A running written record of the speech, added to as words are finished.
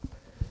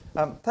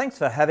Thanks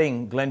for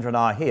having Glenda and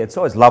I here. It's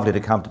always lovely to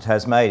come to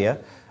Tasmania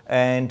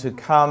and to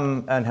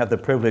come and have the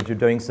privilege of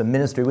doing some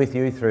ministry with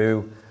you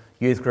through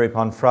youth group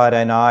on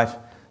Friday night,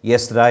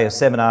 yesterday a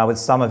seminar with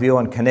some of you,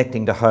 and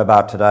connecting to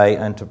Hobart today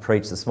and to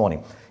preach this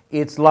morning.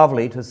 It's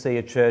lovely to see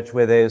a church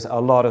where there's a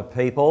lot of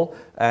people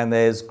and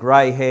there's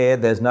grey hair,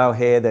 there's no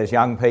hair, there's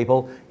young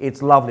people.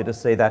 It's lovely to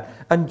see that.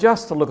 And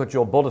just to look at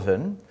your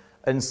bulletin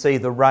and see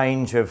the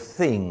range of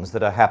things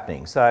that are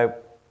happening. So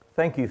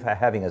thank you for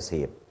having us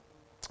here.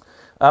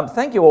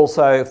 Thank you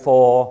also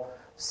for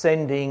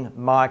sending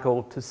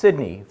Michael to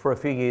Sydney for a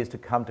few years to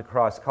come to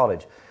Christ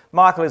College.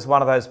 Michael is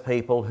one of those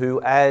people who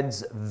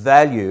adds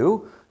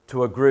value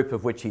to a group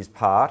of which he's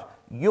part.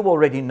 You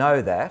already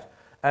know that,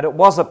 and it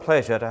was a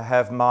pleasure to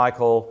have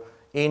Michael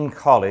in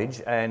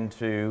college and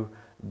to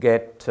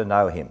get to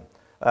know him.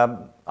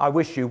 I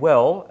wish you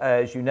well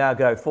as you now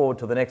go forward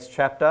to the next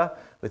chapter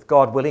with,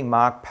 God willing,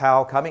 Mark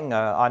Powell coming.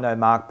 I know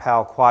Mark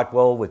Powell quite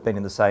well. We've been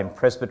in the same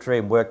presbytery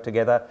and worked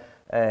together.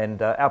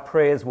 And our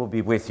prayers will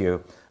be with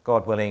you,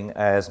 God willing,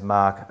 as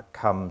Mark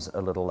comes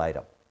a little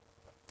later.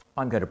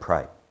 I'm going to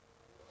pray.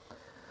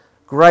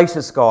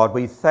 Gracious God,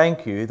 we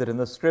thank you that in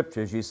the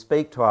Scriptures you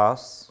speak to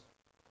us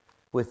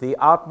with the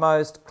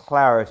utmost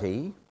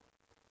clarity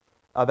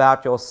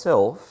about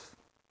yourself,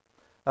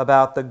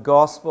 about the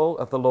gospel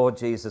of the Lord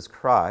Jesus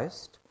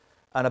Christ,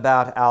 and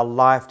about our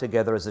life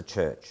together as a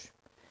church.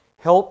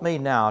 Help me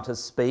now to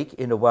speak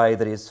in a way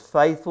that is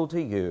faithful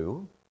to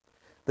you,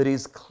 that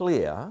is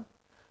clear,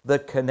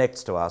 that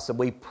connects to us, and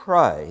we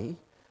pray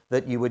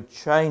that you would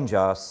change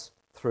us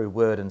through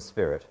word and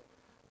spirit.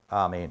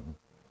 Amen.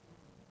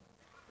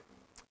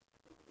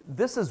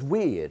 This is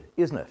weird,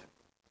 isn't it?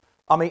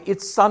 I mean,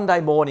 it's Sunday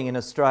morning in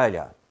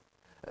Australia.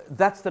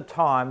 That's the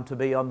time to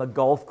be on the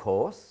golf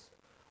course,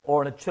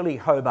 or on a chilly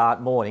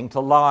Hobart morning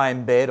to lie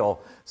in bed or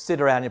sit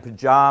around in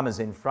pyjamas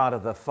in front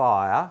of the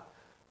fire,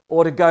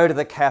 or to go to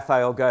the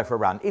cafe or go for a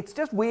run. It's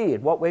just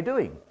weird what we're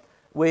doing.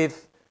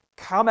 We've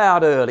come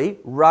out early,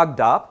 rugged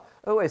up.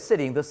 We're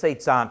sitting, the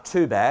seats aren't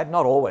too bad,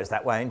 not always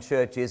that way in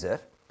church, is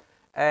it?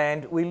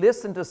 And we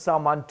listen to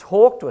someone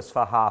talk to us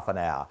for half an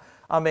hour.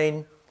 I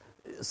mean,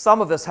 some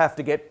of us have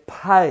to get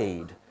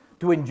paid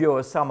to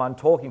endure someone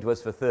talking to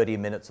us for 30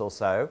 minutes or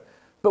so,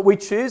 but we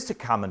choose to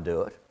come and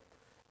do it.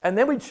 And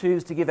then we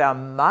choose to give our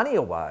money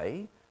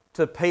away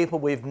to people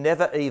we've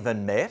never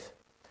even met.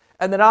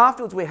 And then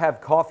afterwards we have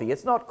coffee.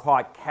 It's not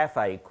quite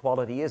cafe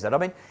quality, is it? I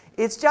mean,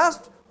 it's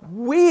just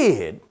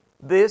weird,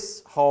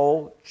 this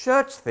whole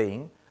church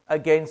thing,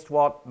 against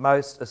what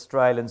most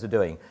Australians are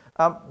doing.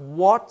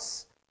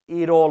 What's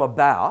it all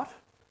about?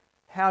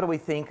 How do we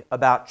think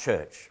about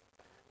church?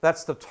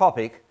 That's the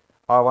topic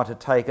I want to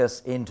take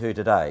us into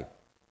today.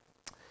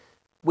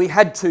 We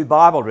had 2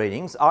 Bible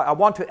readings. I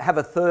want to have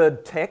a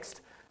third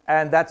text,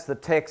 and that's the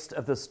text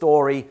of the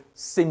story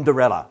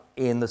Cinderella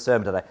in the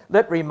sermon today.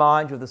 Let me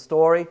remind you of the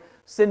story.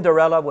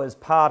 Cinderella was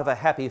part of a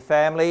happy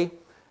family.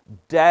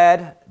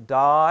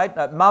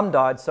 Mum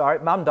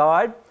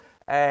died.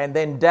 And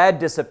then Dad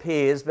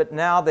disappears, but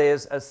now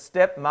there's a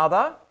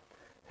stepmother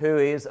who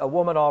is a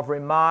woman of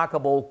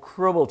remarkable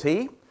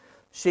cruelty.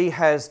 She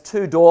has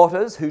 2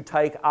 daughters who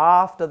take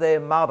after their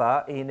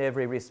mother in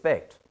every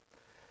respect.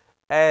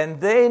 And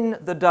then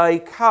the day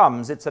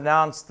comes, it's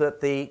announced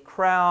that the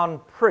crown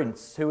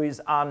prince, who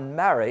is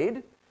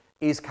unmarried,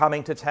 is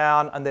coming to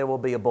town and there will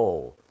be a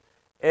ball.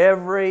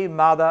 Every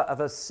mother of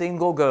a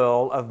single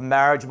girl of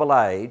marriageable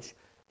age,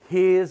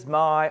 here's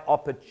my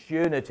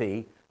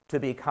opportunity to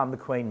become the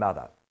Queen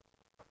Mother.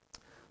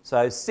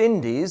 So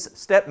Cindy's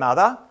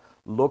stepmother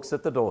looks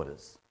at the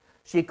daughters.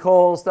 She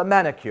calls the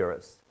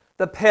manicurist,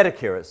 the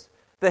pedicurist,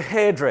 the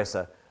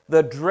hairdresser,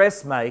 the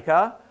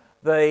dressmaker,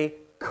 the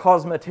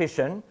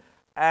cosmetician,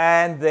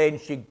 and then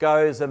she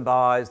goes and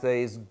buys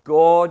these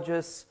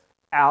gorgeous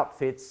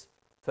outfits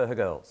for her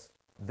girls.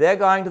 They're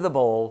going to the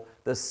ball.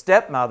 The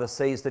stepmother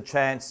sees the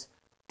chance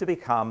to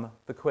become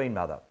the Queen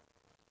Mother.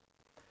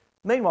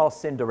 Meanwhile,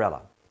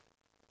 Cinderella,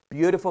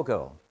 beautiful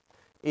girl,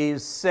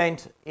 is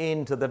sent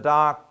into the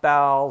dark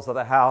bowels of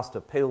the house to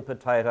peel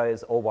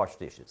potatoes or wash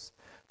dishes.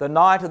 The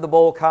night of the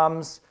ball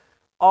comes,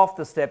 off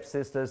the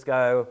stepsisters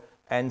go,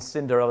 and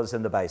Cinderella's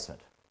in the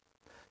basement.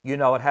 You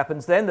know what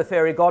happens then. The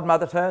fairy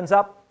godmother turns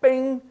up,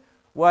 bing,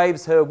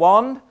 waves her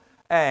wand,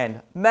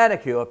 and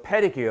manicure,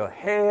 pedicure,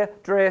 hair,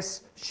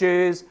 dress,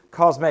 shoes,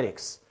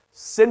 cosmetics.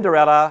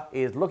 Cinderella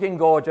is looking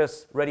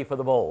gorgeous, ready for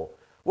the ball.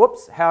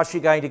 Whoops, how's she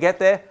going to get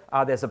there?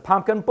 There's a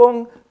pumpkin,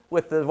 boom,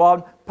 with the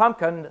wand.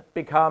 Pumpkin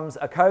becomes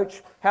a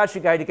coach. How's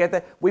she going to get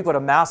there? We've got a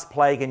mouse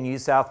plague in New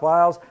South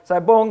Wales. So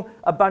boom,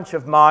 a bunch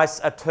of mice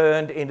are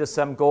turned into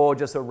some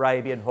gorgeous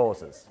Arabian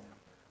horses.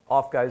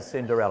 Off goes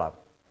Cinderella.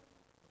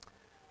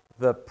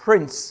 The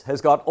prince has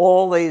got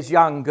all these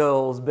young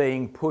girls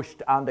being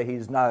pushed under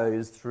his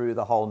nose through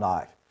the whole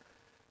night.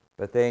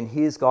 But then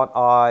he's got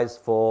eyes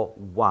for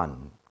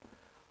one.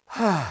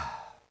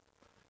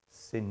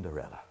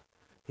 Cinderella.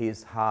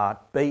 His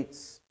heart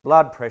beats,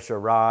 blood pressure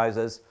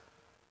rises.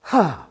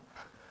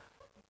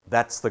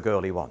 That's the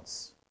girl he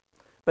wants.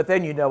 But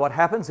then you know what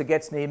happens. It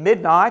gets near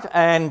midnight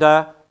and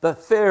the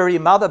fairy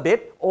mother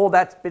bit, all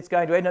that bit's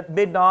going to end at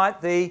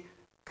midnight. The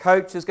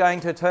coach is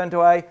going to turn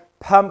to a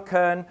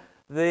pumpkin.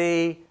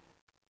 The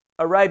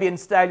Arabian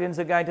stallions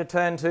are going to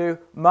turn to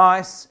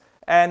mice.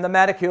 And the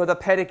manicure, the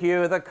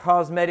pedicure, the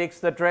cosmetics,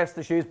 the dress,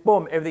 the shoes,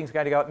 boom, everything's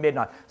going to go at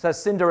midnight. So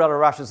Cinderella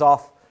rushes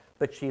off,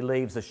 but she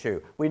leaves a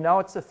shoe. We know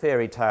it's a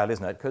fairy tale,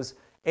 isn't it? Because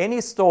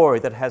any story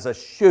that has a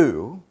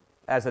shoe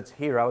as its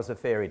hero is a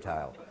fairy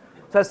tale.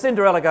 So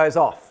Cinderella goes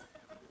off.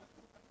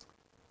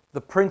 The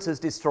prince is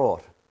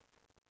distraught,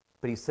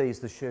 but he sees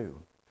the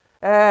shoe.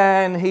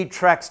 And he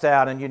tracks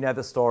down, and you know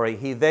the story.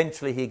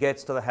 Eventually he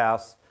gets to the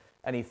house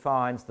and he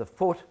finds the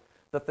foot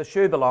that the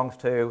shoe belongs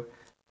to,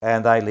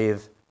 and they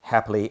live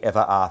happily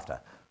ever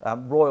after.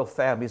 Royal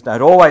families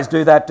don't always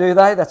do that, do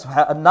they? That's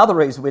another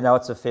reason we know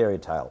it's a fairy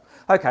tale.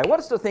 Okay,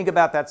 what is to think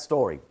about that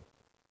story?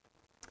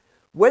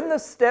 When the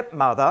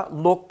stepmother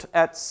looked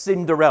at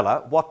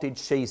Cinderella, what did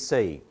she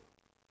see?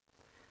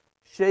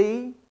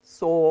 She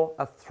saw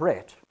a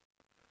threat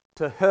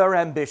to her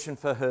ambition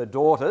for her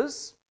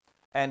daughters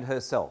and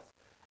herself.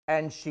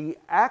 And she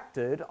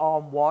acted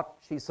on what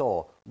she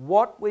saw.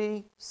 What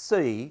we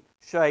see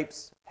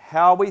shapes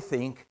how we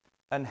think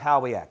and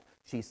how we act.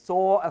 She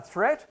saw a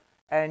threat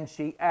and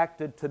she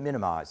acted to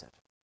minimise it.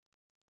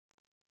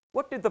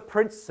 What did the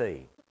prince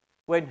see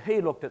when he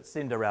looked at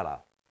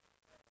Cinderella?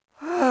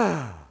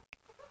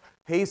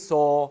 He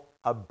saw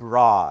a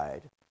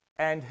bride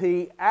and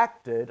he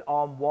acted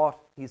on what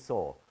he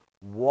saw.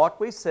 What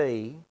we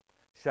see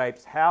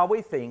shapes how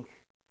we think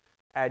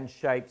and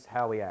shapes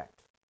how we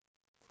act.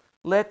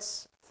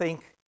 Let's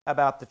think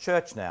about the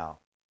church now.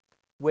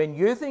 When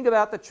you think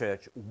about the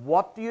church,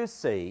 what do you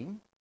see?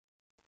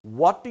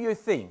 What do you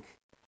think?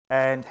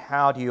 And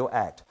how do you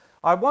act?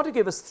 I want to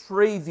give us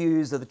 3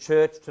 views of the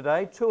church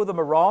today. 2 of them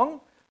are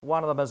wrong.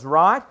 1 of them is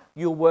right.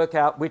 You'll work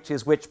out which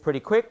is which pretty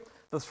quick.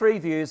 The 3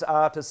 views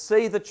are to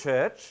see the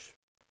church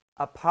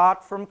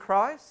apart from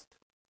Christ,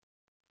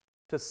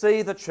 to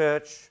see the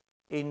church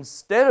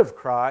instead of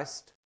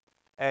Christ,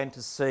 and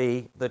to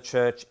see the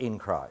church in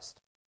Christ.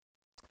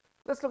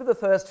 Let's look at the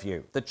first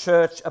view, the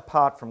church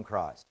apart from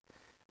Christ.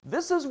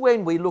 This is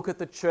when we look at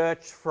the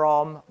church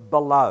from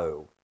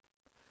below.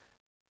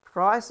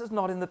 Christ is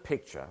not in the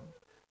picture.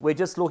 We're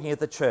just looking at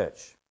the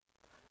church.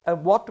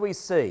 And what do we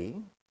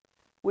see?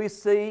 We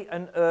see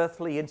an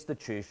earthly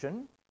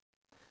institution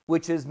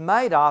which is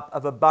made up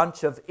of a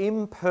bunch of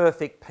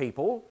imperfect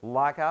people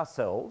like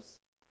ourselves.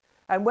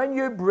 And when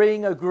you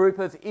bring a group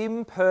of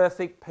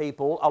imperfect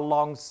people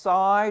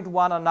alongside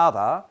one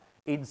another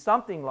in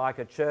something like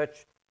a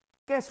church,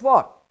 guess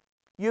what?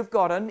 You've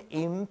got an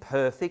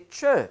imperfect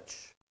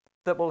church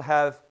that will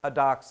have a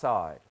dark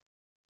side.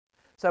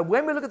 So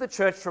when we look at the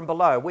church from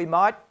below, we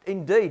might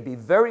indeed be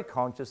very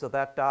conscious of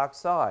that dark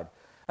side.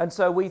 And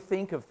so we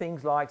think of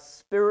things like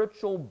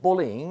spiritual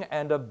bullying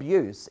and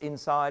abuse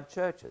inside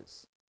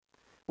churches.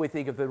 We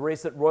think of the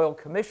recent Royal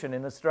Commission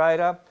in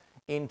Australia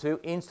into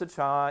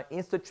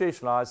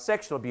institutionalised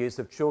sexual abuse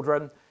of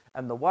children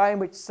and the way in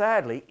which,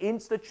 sadly,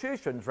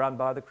 institutions run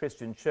by the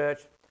Christian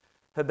church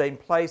have been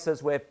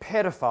places where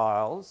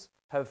pedophiles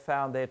have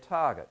found their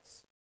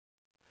targets.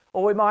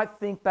 Or we might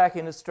think back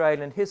in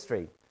Australian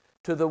history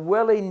to the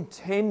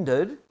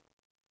well-intended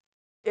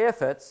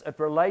efforts at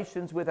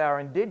relations with our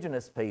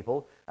Indigenous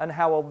people and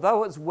how,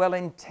 although it's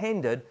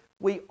well-intended,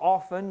 we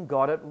often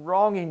got it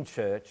wrong in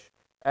church,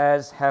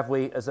 as have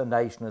we as a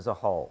nation as a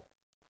whole.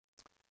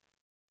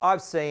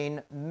 I've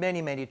seen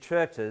many, many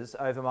churches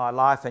over my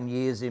life and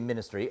years in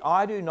ministry.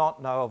 I do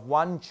not know of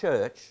one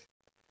church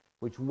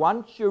which,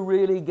 once you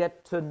really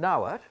get to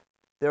know it,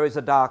 there is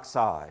a dark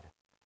side.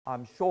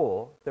 I'm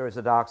sure there is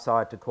a dark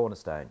side to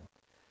Cornerstone.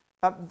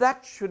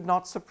 That should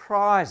not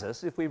surprise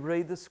us if we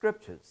read the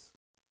Scriptures.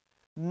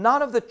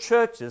 None of the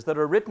churches that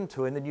are written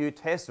to in the New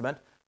Testament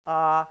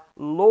are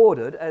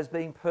lauded as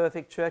being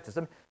perfect churches.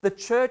 The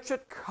church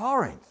at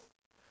Corinth,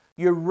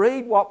 you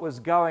read what was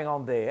going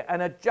on there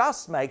and it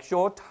just makes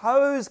your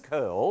toes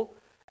curl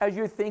as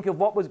you think of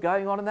what was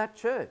going on in that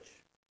church.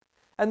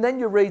 And then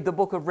you read the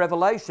book of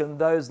Revelation,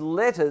 those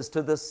letters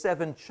to the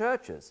 7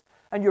 churches,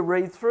 and you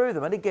read through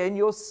them, and again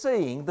you're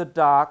seeing the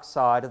dark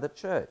side of the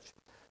church.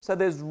 So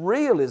there's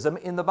realism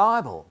in the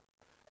Bible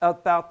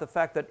about the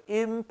fact that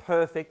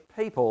imperfect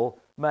people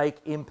make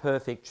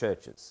imperfect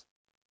churches.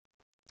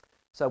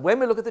 So when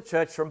we look at the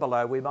church from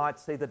below, we might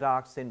see the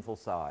dark, sinful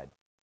side.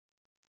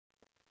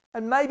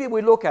 And maybe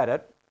we look at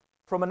it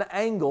from an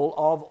angle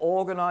of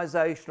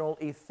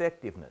organisational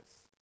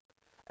effectiveness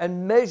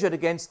and measured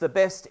against the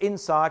best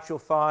insights you'll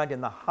find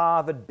in the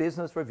Harvard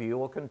Business Review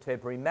or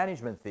contemporary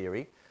management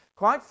theory.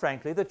 Quite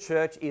frankly, the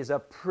church is a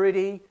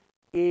pretty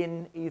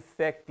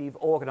ineffective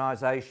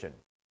organisation.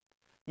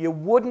 You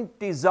wouldn't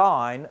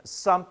design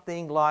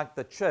something like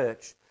the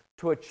church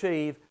to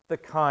achieve the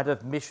kind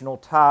of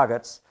missional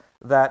targets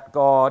that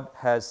God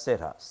has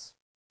set us.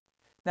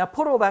 Now,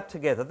 put all that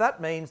together,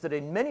 that means that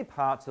in many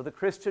parts of the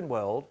Christian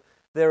world,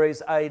 there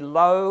is a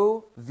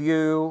low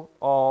view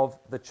of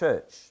the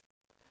church.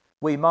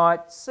 We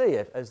might see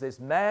it as this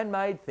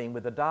man-made thing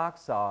with a dark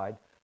side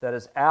that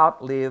has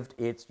outlived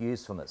its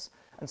usefulness.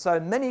 And so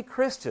many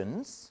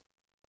Christians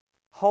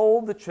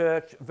hold the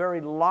church very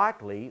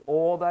lightly,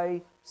 or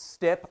they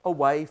step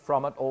away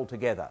from it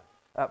altogether.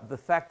 The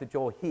fact that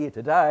you're here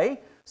today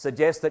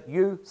suggests that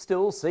you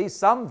still see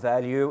some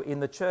value in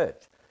the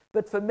church.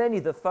 But for many,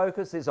 the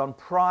focus is on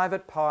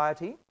private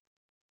piety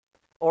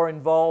or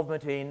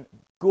involvement in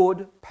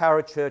good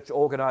parachurch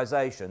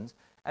organisations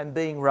and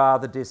being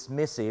rather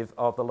dismissive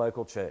of the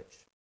local church.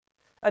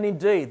 And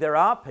indeed, there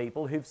are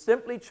people who've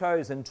simply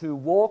chosen to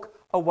walk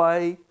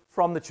away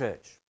from the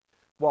church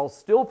while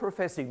still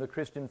professing the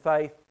Christian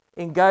faith,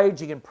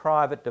 engaging in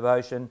private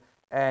devotion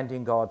and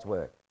in God's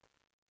work.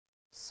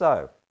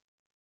 So,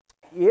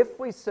 if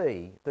we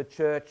see the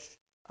church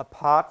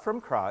apart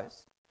from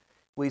Christ,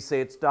 we see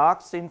its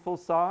dark, sinful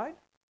side,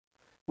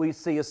 we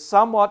see a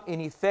somewhat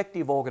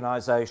ineffective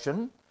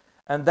organisation,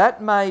 and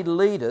that may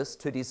lead us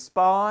to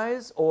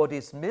despise or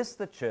dismiss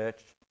the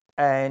church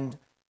and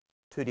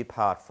to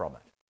depart from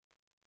it.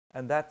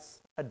 And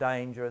that's a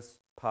dangerous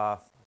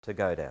path to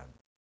go down.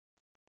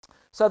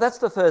 So that's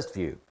the first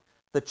view,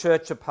 the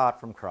church apart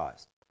from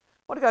Christ.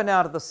 I want to go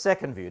now to the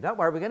second view. Don't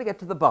worry, we're going to get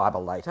to the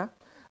Bible later.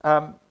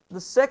 The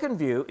second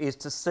view is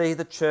to see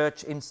the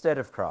church instead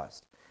of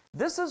Christ.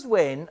 This is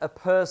when a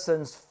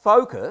person's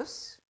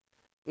focus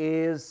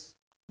is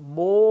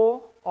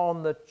more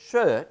on the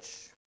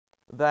church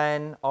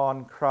than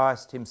on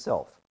Christ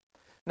himself.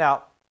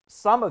 Now,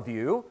 some of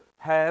you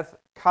have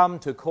come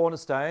to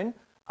Cornerstone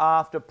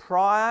after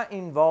prior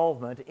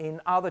involvement in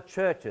other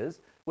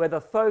churches where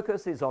the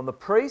focus is on the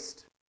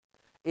priest,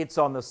 it's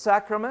on the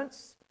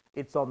sacraments,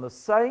 it's on the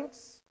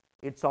saints,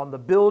 it's on the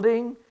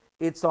building,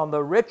 it's on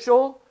the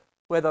ritual,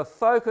 where the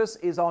focus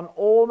is on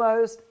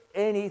almost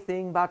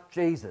anything but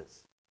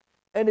Jesus.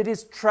 And it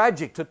is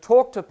tragic to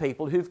talk to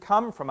people who've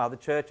come from other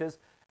churches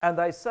and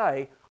they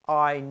say,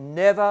 I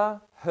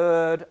never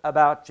heard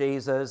about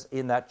Jesus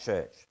in that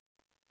church.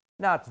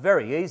 Now, it's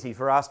very easy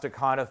for us to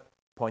kind of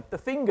point the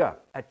finger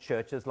at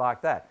churches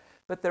like that.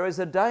 But there is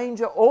a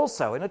danger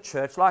also in a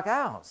church like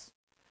ours,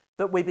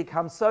 that we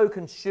become so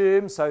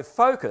consumed, so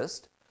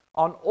focused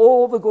on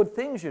all the good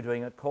things you're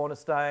doing at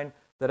Cornerstone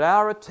that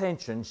our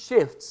attention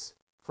shifts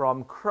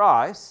from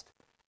Christ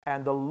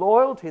and the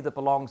loyalty that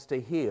belongs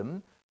to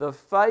him, the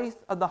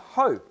faith and the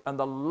hope and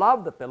the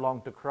love that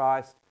belong to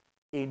Christ.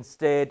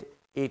 Instead,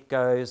 it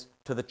goes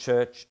to the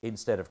church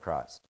instead of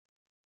Christ.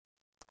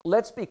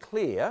 Let's be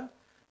clear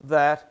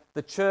that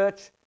the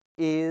church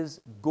is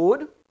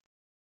good.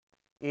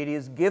 It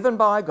is given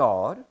by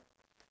God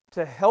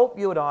to help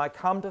you and I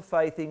come to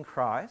faith in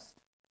Christ,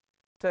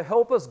 to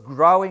help us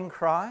grow in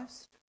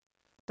Christ,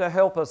 to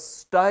help us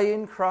stay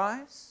in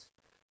Christ,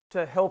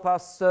 to help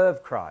us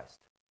serve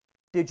Christ.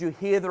 Did you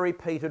hear the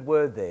repeated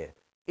word there?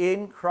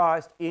 In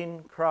Christ,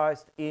 in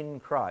Christ, in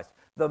Christ.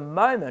 The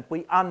moment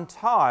we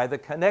untie the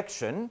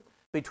connection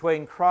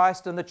between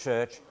Christ and the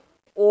church,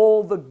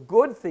 all the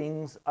good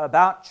things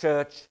about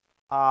church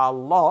are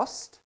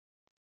lost,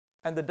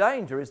 and the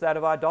danger is that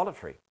of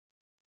idolatry.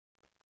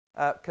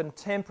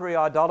 Contemporary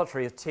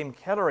idolatry, as Tim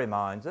Keller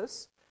reminds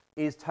us,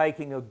 is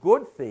taking a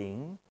good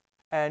thing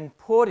and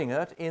putting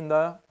it in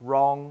the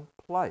wrong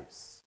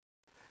place.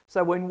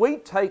 So when we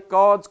take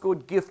God's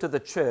good gift to the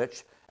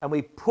church and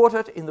we put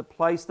it in the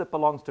place that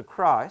belongs to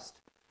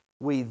Christ,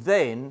 we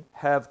then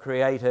have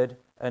created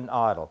an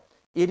idol.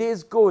 It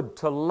is good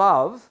to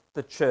love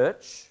the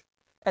church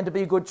and to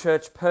be a good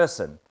church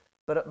person,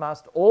 but it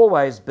must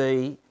always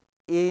be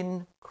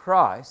in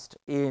Christ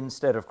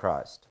instead of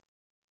Christ.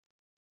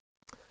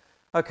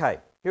 Okay,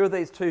 here are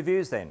these two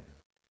views then.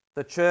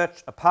 The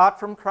church apart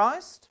from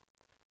Christ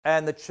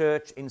and the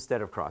church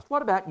instead of Christ.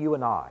 What about you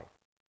and I?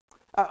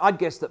 I'd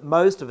guess that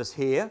most of us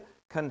here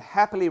can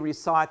happily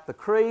recite the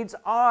creeds,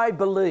 I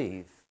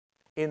believe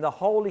in the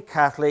Holy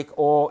Catholic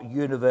or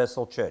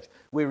Universal Church.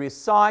 We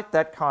recite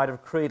that kind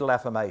of creedal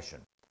affirmation.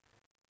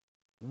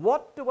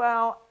 What do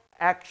our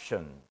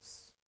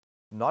actions,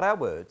 not our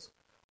words,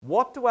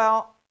 what do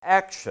our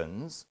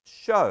actions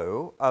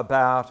show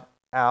about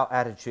our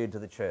attitude to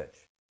the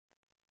church?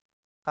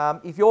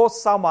 If you're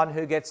someone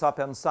who gets up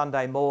on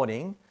Sunday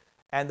morning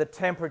and the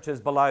temperature's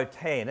below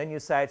 10 and you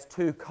say it's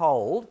too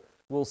cold,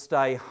 we'll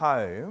stay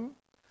home,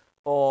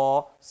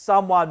 or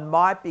someone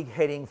might be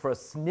heading for a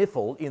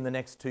sniffle in the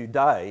next 2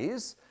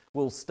 days,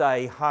 we'll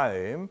stay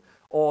home,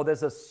 or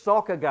there's a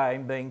soccer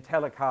game being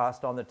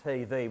telecast on the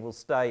TV, we'll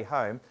stay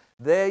home,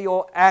 there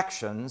your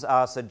actions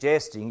are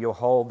suggesting you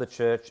hold the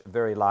church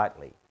very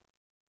lightly.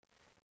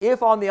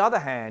 If, on the other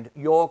hand,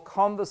 your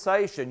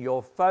conversation,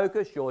 your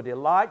focus, your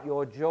delight,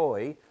 your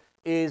joy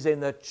is in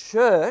the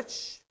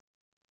church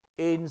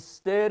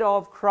instead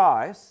of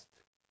Christ,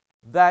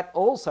 that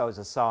also is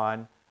a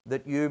sign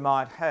that you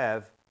might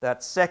have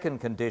that second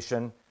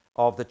condition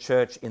of the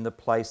church in the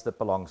place that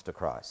belongs to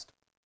Christ.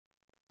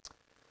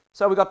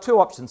 So we've got two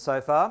options so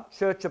far: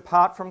 church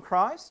apart from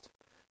Christ,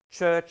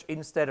 church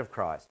instead of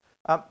Christ.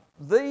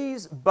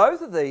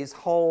 Both of these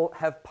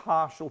have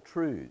partial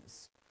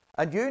truths.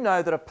 And you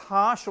know that a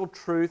partial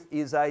truth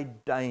is a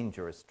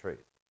dangerous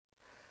truth.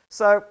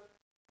 So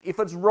if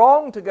it's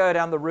wrong to go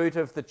down the route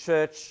of the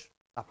church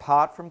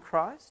apart from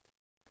Christ,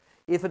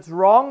 If it's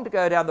wrong to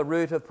go down the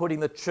route of putting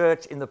the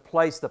church in the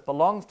place that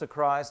belongs to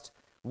Christ,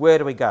 where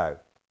do we go?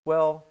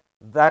 Well,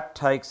 that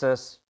takes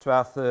us to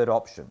our third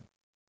option.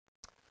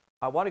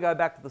 I want to go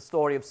back to the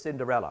story of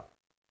Cinderella.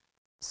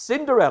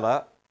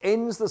 Cinderella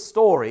ends the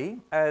story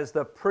as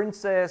the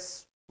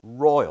Princess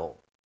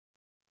Royal.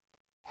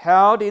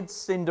 How did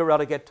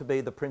Cinderella get to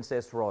be the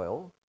Princess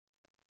Royal?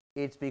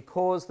 It's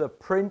because the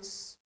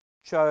prince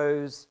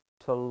chose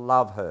to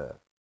love her.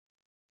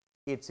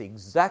 It's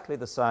exactly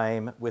the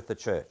same with the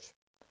church.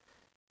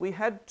 We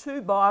had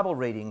 2 Bible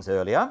readings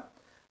earlier.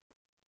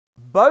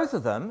 Both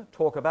of them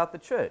talk about the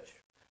church.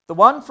 The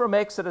one from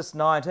Exodus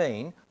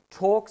 19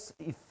 talks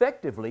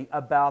effectively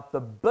about the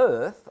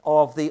birth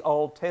of the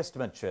Old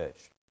Testament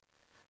church.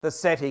 The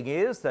setting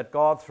is that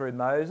God, through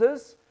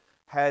Moses,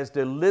 has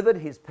delivered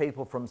his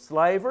people from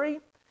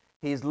slavery.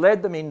 He's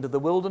led them into the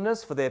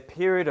wilderness for their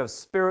period of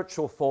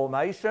spiritual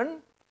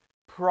formation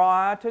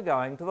prior to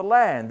going to the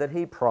land that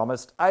he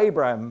promised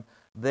Abram,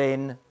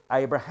 then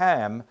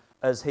Abraham,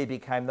 as he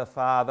became the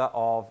father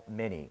of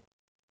many.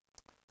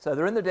 So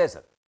they're in the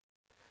desert.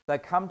 They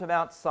come to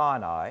Mount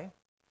Sinai,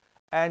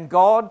 and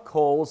God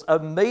calls a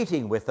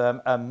meeting with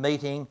them, a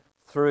meeting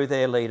through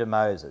their leader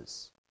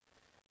Moses.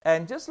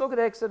 And just look at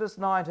Exodus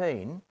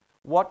 19,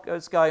 what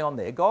is going on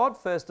there. God,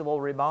 first of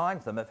all,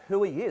 reminds them of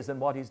who he is and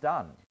what he's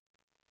done.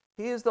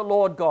 He is the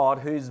Lord God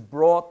who's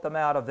brought them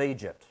out of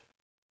Egypt.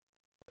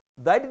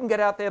 They didn't get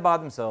out there by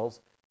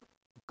themselves.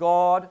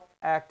 God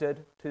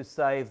acted to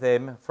save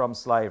them from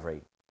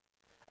slavery.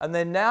 And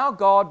then now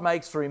God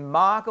makes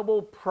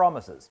remarkable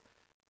promises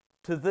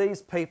to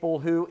these people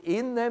who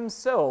in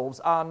themselves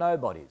are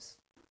nobodies.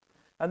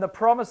 And the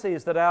promise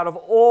is that out of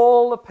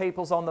all the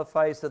peoples on the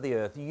face of the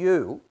earth,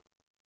 you're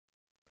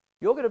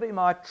going to be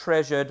my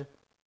treasured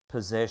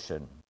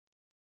possession.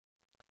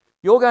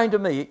 You're going to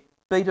be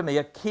to me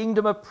a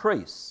kingdom of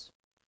priests.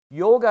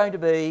 You're going to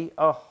be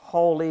a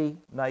holy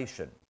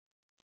nation.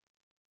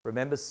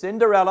 Remember,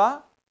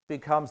 Cinderella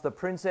becomes the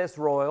Princess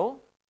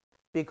Royal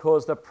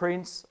because the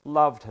prince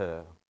loved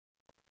her.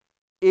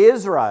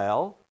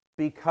 Israel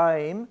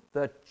became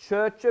the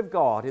church of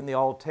God in the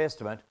Old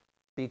Testament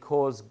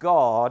because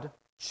God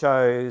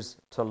chose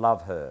to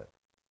love her.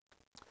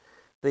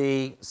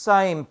 The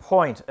same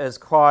point is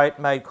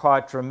made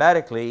quite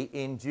dramatically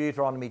in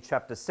Deuteronomy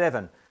chapter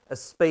 7, a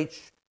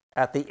speech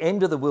at the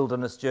end of the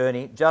wilderness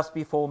journey just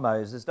before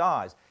Moses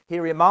dies. He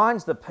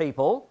reminds the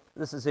people,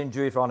 this is in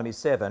Deuteronomy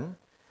 7,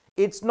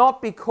 it's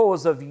not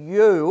because of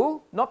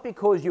you, not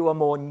because you are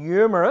more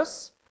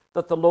numerous,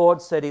 that the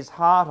Lord set his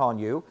heart on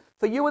you,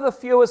 for you are the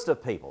fewest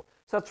of people.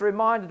 So it's a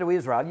reminder to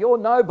Israel, you're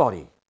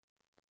nobody.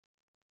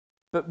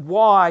 But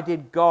why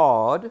did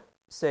God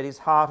set his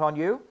heart on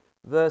you?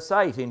 Verse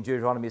 8 in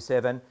Deuteronomy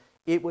 7,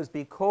 it was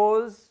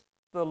because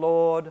the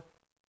Lord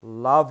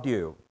loved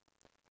you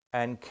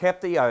and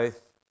kept the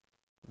oath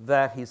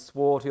that he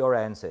swore to your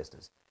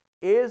ancestors.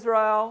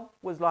 Israel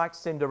was like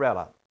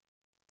Cinderella.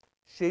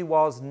 She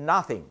was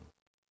nothing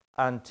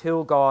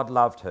until God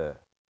loved her.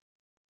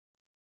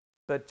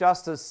 But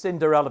just as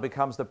Cinderella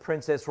becomes the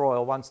Princess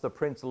Royal once the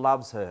prince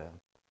loves her,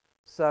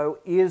 so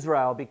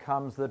Israel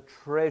becomes the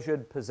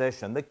treasured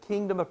possession, the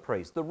kingdom of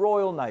priests, the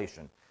royal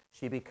nation.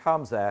 She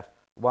becomes that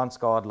once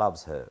God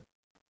loves her.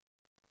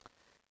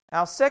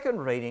 Our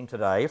second reading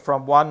today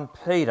from 1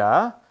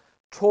 Peter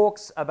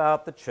talks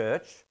about the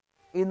church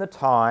in the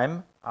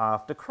time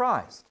after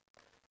Christ.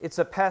 It's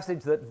a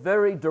passage that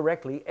very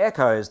directly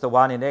echoes the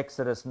one in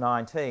Exodus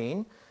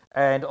 19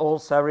 and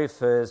also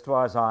refers to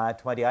Isaiah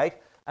 28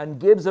 and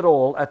gives it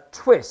all a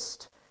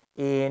twist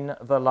in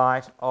the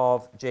light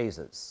of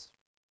Jesus.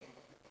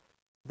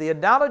 The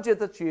analogy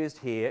that's used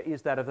here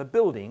is that of a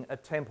building, a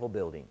temple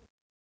building.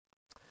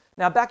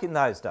 Now, back in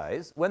those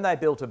days, when they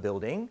built a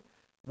building,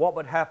 what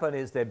would happen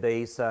is there'd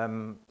be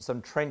some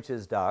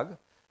trenches dug,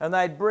 and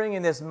they'd bring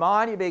in this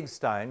mighty big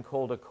stone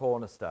called a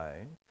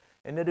cornerstone,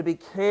 and it'd be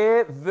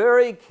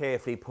very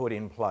carefully put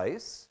in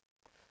place,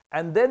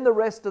 and then the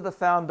rest of the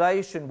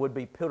foundation would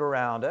be put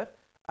around it,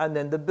 and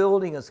then the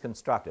building is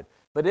constructed.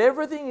 But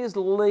everything is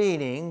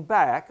leaning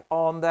back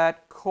on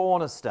that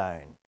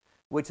cornerstone,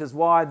 which is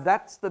why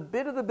that's the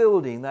bit of the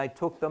building they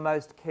took the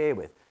most care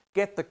with.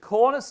 Get the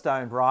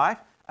cornerstone right,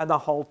 and the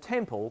whole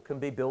temple can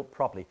be built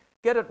properly.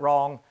 Get it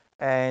wrong,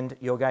 and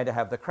you're going to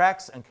have the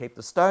cracks and keep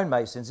the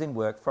stonemasons in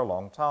work for a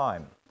long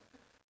time.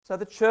 So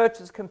the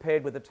church is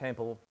compared with the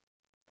temple.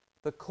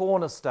 The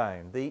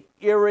cornerstone, the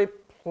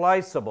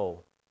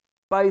irreplaceable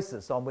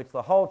basis on which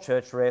the whole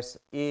church rests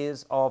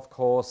is, of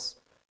course,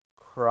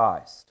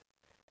 Christ.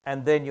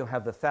 And then you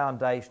have the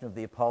foundation of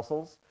the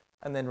apostles,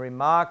 and then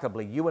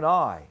remarkably, you and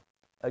I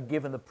are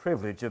given the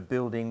privilege of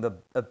being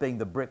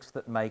the bricks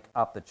that make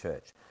up the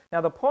church.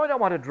 Now, the point I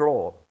want to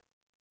draw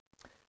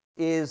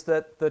is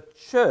that the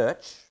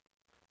church,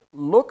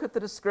 look at the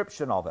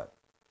description of it.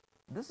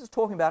 This is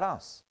talking about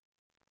us.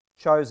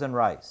 Chosen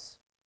race,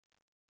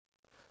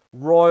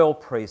 royal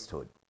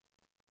priesthood,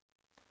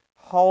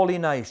 holy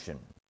nation,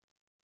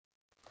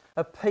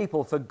 a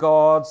people for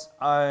God's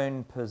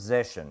own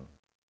possession.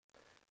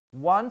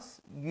 Once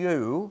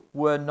you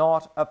were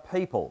not a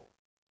people.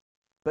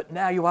 but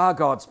now you are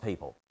God's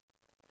people.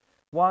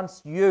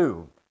 Once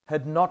you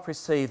had not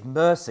received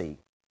mercy,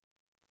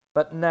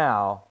 but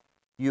now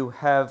you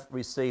have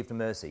received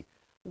mercy.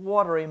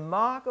 What a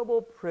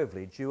remarkable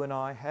privilege you and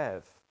I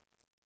have,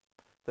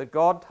 that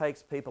God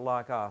takes people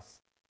like us,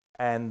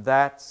 and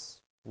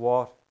that's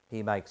what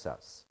he makes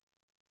us.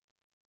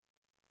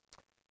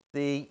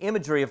 The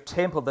imagery of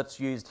temple that's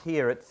used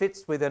here, it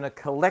fits within a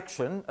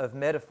collection of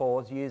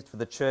metaphors used for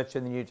the church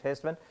in the New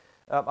Testament.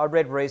 I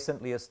read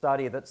recently a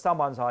study that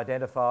someone's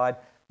identified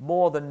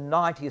more than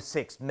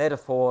 96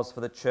 metaphors for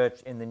the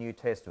church in the New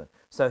Testament.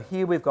 So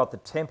here we've got the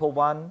temple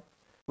one.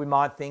 We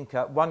might think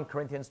 1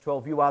 Corinthians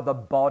 12, you are the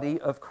body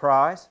of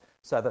Christ,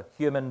 so the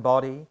human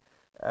body.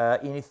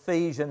 In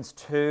Ephesians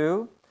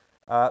 2,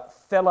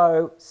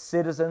 fellow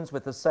citizens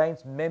with the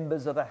saints,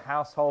 members of the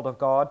household of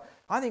God.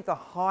 I think the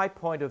high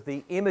point of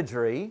the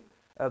imagery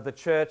of the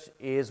church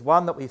is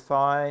one that we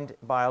find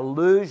by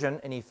allusion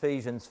in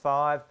Ephesians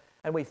 5,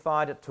 and we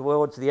find it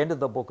towards the end of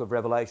the book of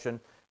Revelation,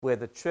 where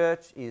the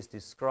church is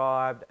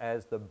described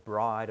as the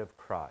bride of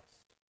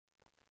Christ.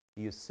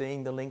 Are you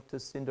seeing the link to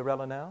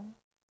Cinderella now?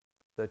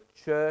 The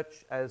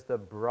church as the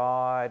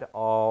bride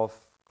of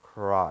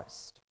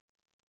Christ.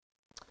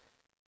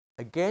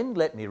 Again,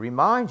 let me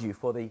remind you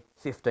for the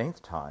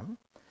 15th time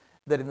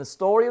that in the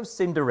story of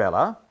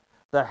Cinderella,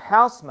 the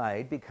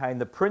housemaid became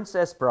the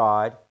princess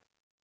bride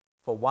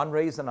for one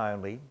reason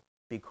only,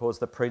 because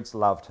the prince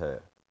loved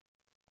her.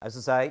 As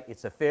I say,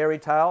 it's a fairy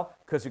tale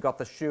because you've got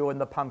the shoe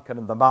and the pumpkin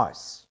and the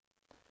mouse.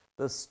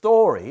 The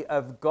story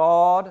of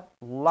God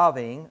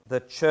loving the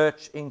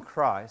church in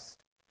Christ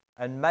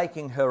and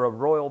making her a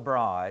royal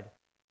bride,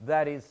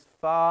 that is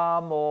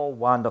far more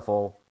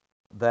wonderful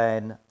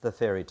than the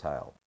fairy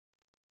tale.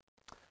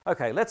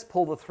 Okay, let's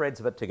pull the threads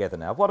of it together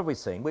now. What have we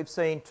seen? We've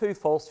seen two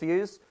false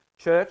views: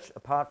 church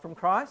apart from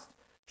Christ,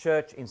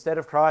 church instead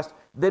of Christ.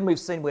 Then we've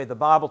seen where the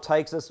Bible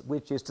takes us,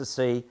 which is to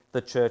see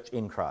the church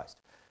in Christ.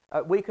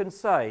 We can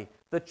say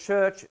the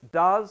church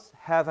does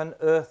have an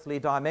earthly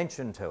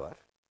dimension to it.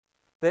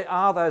 There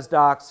are those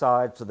dark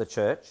sides to the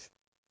church,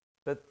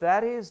 but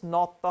that is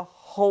not the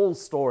whole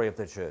story of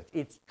the church.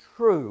 It's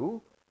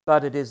true,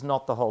 but it is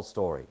not the whole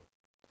story.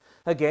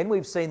 Again,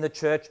 we've seen the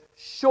church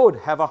should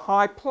have a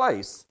high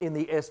place in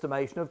the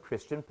estimation of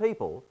Christian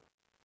people,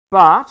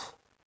 but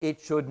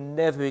it should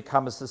never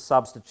become as a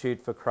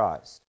substitute for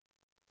Christ.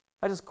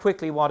 I just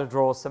quickly want to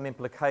draw some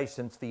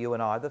implications for you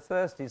and I. The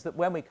first is that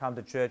when we come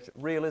to church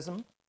realism,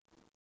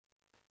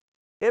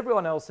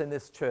 everyone else in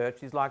this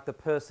church is like the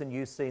person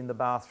you see in the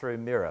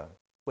bathroom mirror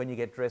when you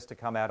get dressed to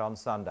come out on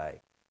Sunday.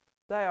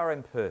 They are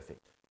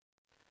imperfect.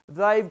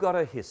 They've got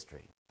a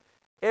history.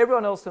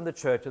 Everyone else in the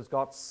church has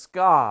got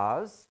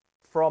scars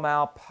from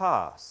our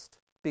past,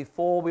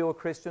 before we were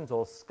Christians,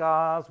 or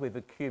scars we've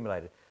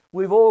accumulated.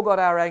 We've all got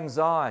our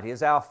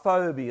anxieties, our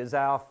phobias,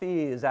 our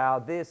fears, our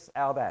this,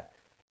 our that.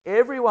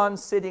 Everyone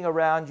sitting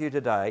around you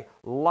today,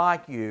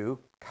 like you,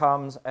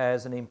 comes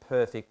as an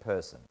imperfect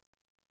person.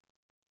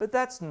 But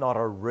that's not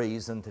a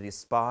reason to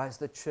despise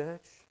the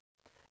church.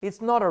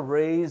 It's not a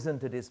reason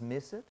to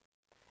dismiss it.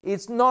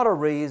 It's not a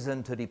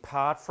reason to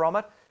depart from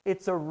it.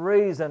 It's a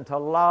reason to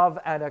love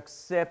and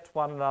accept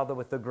one another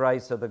with the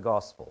grace of the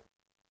gospel.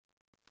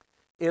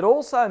 It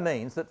also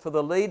means that for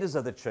the leaders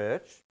of the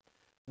church,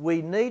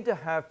 we need to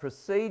have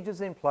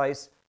procedures in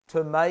place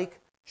to make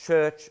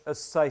church a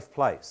safe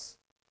place.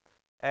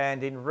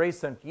 And in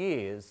recent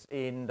years,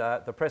 in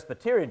the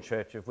Presbyterian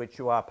Church of which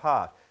you are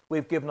part,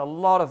 we've given a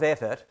lot of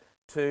effort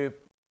to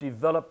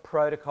develop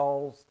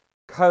protocols,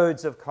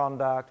 codes of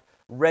conduct,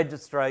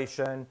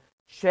 registration,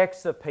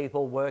 checks of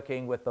people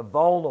working with the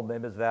vulnerable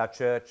members of our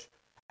church,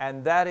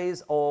 and that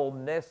is all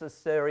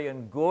necessary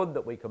and good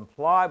that we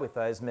comply with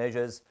those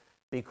measures,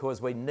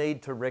 because we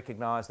need to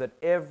recognise that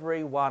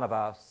every one of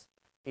us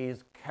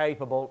is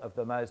capable of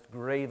the most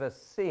grievous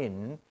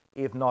sin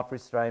if not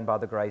restrained by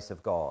the grace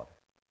of God.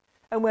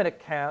 And when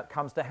it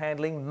comes to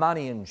handling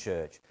money in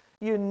church,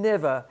 you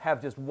never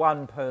have just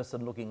one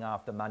person looking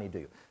after money, do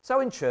you?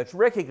 So in church,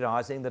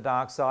 recognising the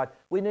dark side,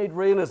 we need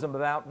realism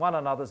about one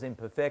another's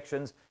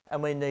imperfections,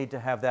 and we need to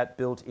have that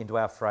built into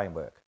our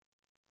framework.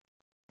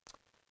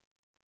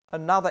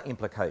 Another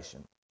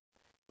implication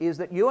is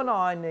that you and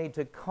I need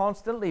to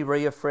constantly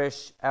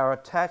refresh our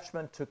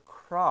attachment to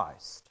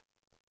Christ,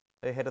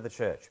 the head of the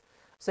church.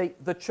 See,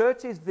 the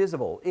church is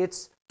visible,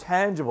 it's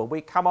tangible. We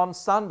come on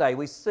Sunday,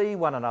 we see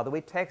one another, we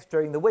text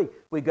during the week,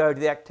 we go to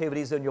the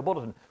activities in your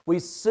bulletin. We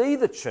see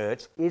the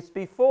church, it's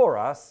before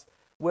us,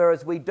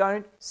 whereas we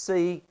don't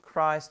see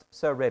Christ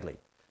so readily.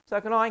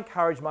 So can I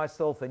encourage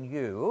myself and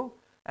you,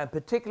 and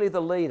particularly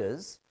the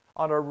leaders,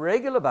 on a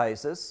regular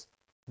basis,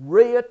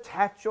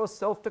 reattach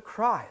yourself to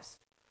Christ.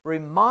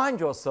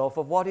 Remind yourself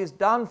of what He's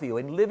done for you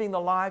in living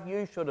the life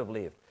you should have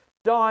lived,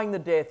 dying the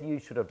death you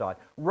should have died,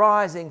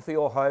 rising for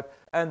your hope,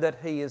 and that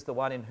He is the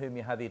one in whom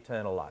you have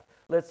eternal life.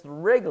 Let's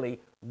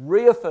regularly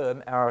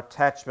reaffirm our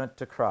attachment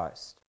to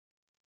Christ.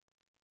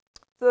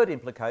 Third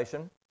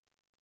implication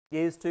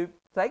is to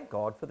thank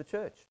God for the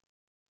church.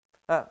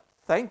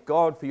 Thank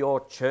God for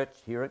your church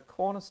here at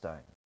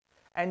Cornerstone.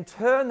 And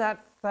turn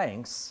that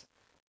thanks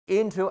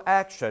into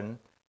action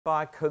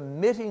by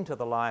committing to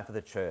the life of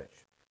the church,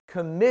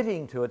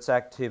 committing to its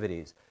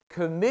activities,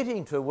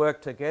 committing to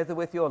work together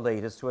with your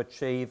leaders to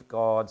achieve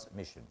God's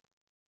mission.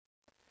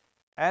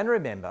 And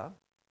remember,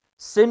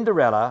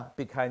 Cinderella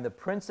became the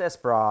princess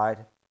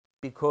bride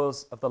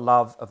because of the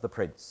love of the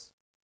prince.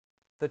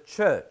 The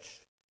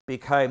church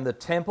became the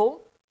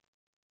temple,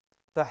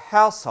 the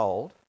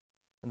household,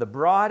 and the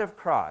bride of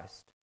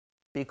Christ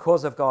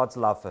because of God's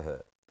love for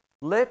her.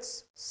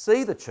 Let's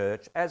see the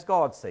church as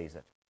God sees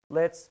it.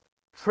 Let's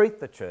treat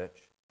the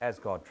church as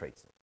God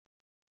treats it.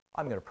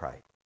 I'm going to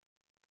pray.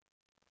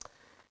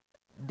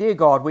 Dear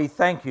God, we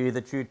thank you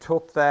that you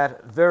took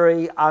that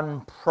very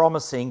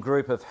unpromising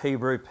group of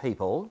Hebrew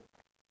people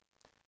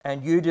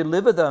and you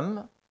delivered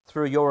them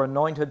through your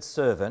anointed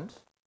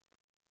servant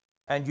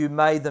and you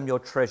made them your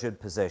treasured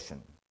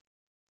possession.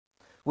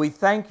 We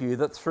thank you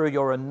that through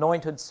your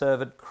anointed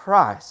servant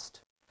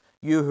Christ,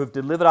 you have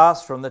delivered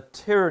us from the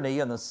tyranny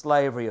and the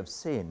slavery of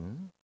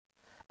sin,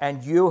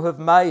 and you have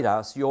made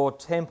us your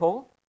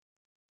temple,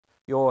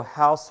 your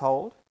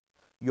household,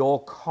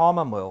 your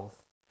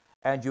commonwealth,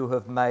 and you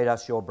have made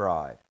us your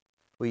bride.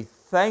 We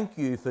thank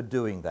you for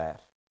doing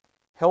that.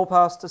 Help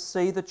us to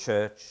see the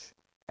church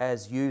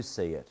as you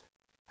see it.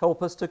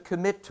 Help us to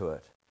commit to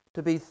it,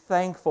 to be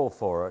thankful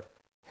for it.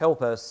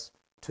 Help us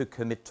to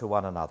commit to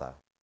one another.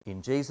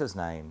 In Jesus'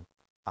 name,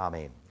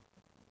 amen.